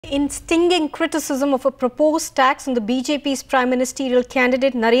in stinging criticism of a proposed tax on the BJP's prime ministerial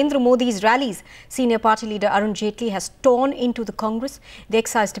candidate Narendra Modi's rallies. Senior party leader Arun Jaitley has torn into the Congress. The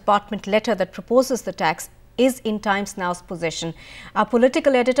Excise Department letter that proposes the tax is in Times Now's possession. Our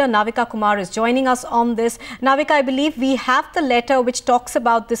political editor Navika Kumar is joining us on this. Navika, I believe we have the letter which talks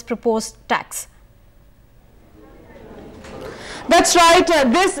about this proposed tax. That's right.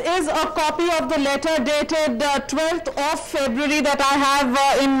 This is a copy of the letter dated 12th of February that I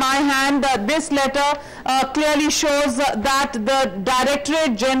have in my hand. This letter clearly shows that the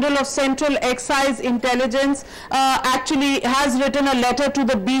Directorate General of Central Excise Intelligence actually has written a letter to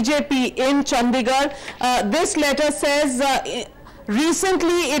the BJP in Chandigarh. This letter says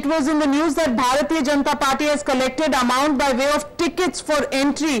recently, it was in the news that Bharatiya Janata Party has collected amount by way of tickets for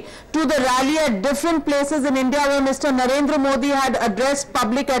entry to the rally at different places in India where Mr. Narendra Modi had addressed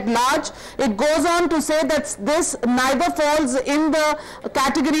public at large. It goes on to say that this neither falls in the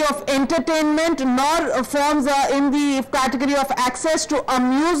category of entertainment nor forms in the category of access to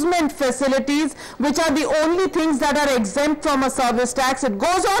amusement facilities, which are the only things that are exempt from a service tax. It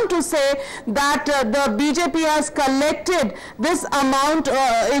goes on to say that the BJP has collected this amount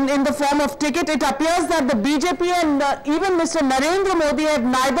in the form of ticket. It appears that the BJP and even Mr. Narendra Modi have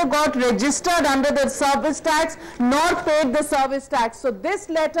neither got registered under the service tax nor paid the service tax. So this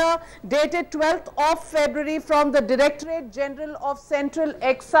letter dated 12th of February from the Directorate General of Central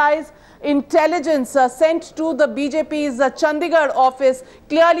Excise Intelligence sent to the BJP's Chandigarh office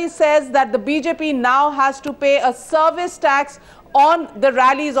clearly says that the BJP now has to pay a service tax on the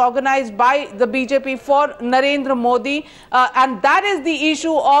rallies organized by the BJP for Narendra Modi, and that is the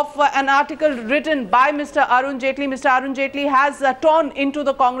issue of an article written by Mr. Arun Jaitley. Mr. Arun Jaitley has torn into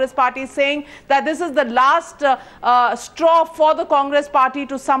the Congress party, saying that this is the last straw for the Congress party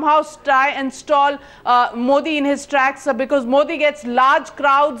to somehow try and stall Modi in his tracks, because Modi gets large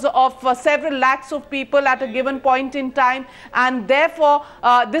crowds of several lakhs of people at a given point in time, and therefore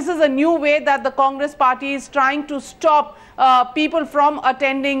this is a new way that the Congress party is trying to stop people from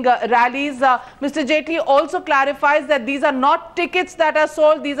attending rallies. Mr. Jaitley also clarifies that these are not tickets that are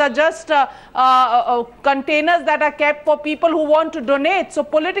sold, these are just containers that are kept for people who want to donate. So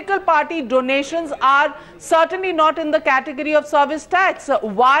political party donations are certainly not in the category of service tax.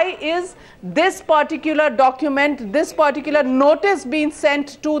 Why is this particular document, this particular notice being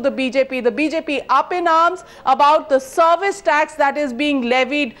sent to the BJP? The BJP up in arms about the service tax that is being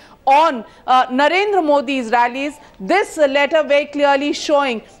levied on Narendra Modi's rallies. This letter very clearly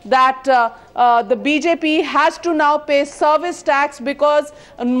showing that the BJP has to now pay service tax because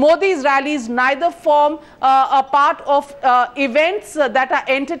Modi's rallies neither form a part of events that are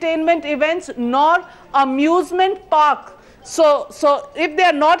entertainment events nor amusement park. So if they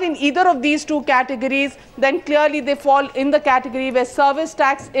are not in either of these two categories, then clearly they fall in the category where service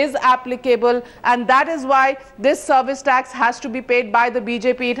tax is applicable, and that is why this service tax has to be paid by the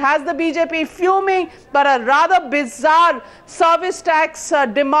BJP. It has the BJP fuming, but a rather bizarre service tax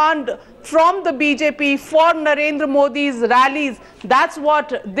demand from the BJP for Narendra Modi's rallies. That's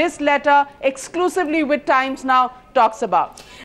what this letter exclusively with Times Now talks about.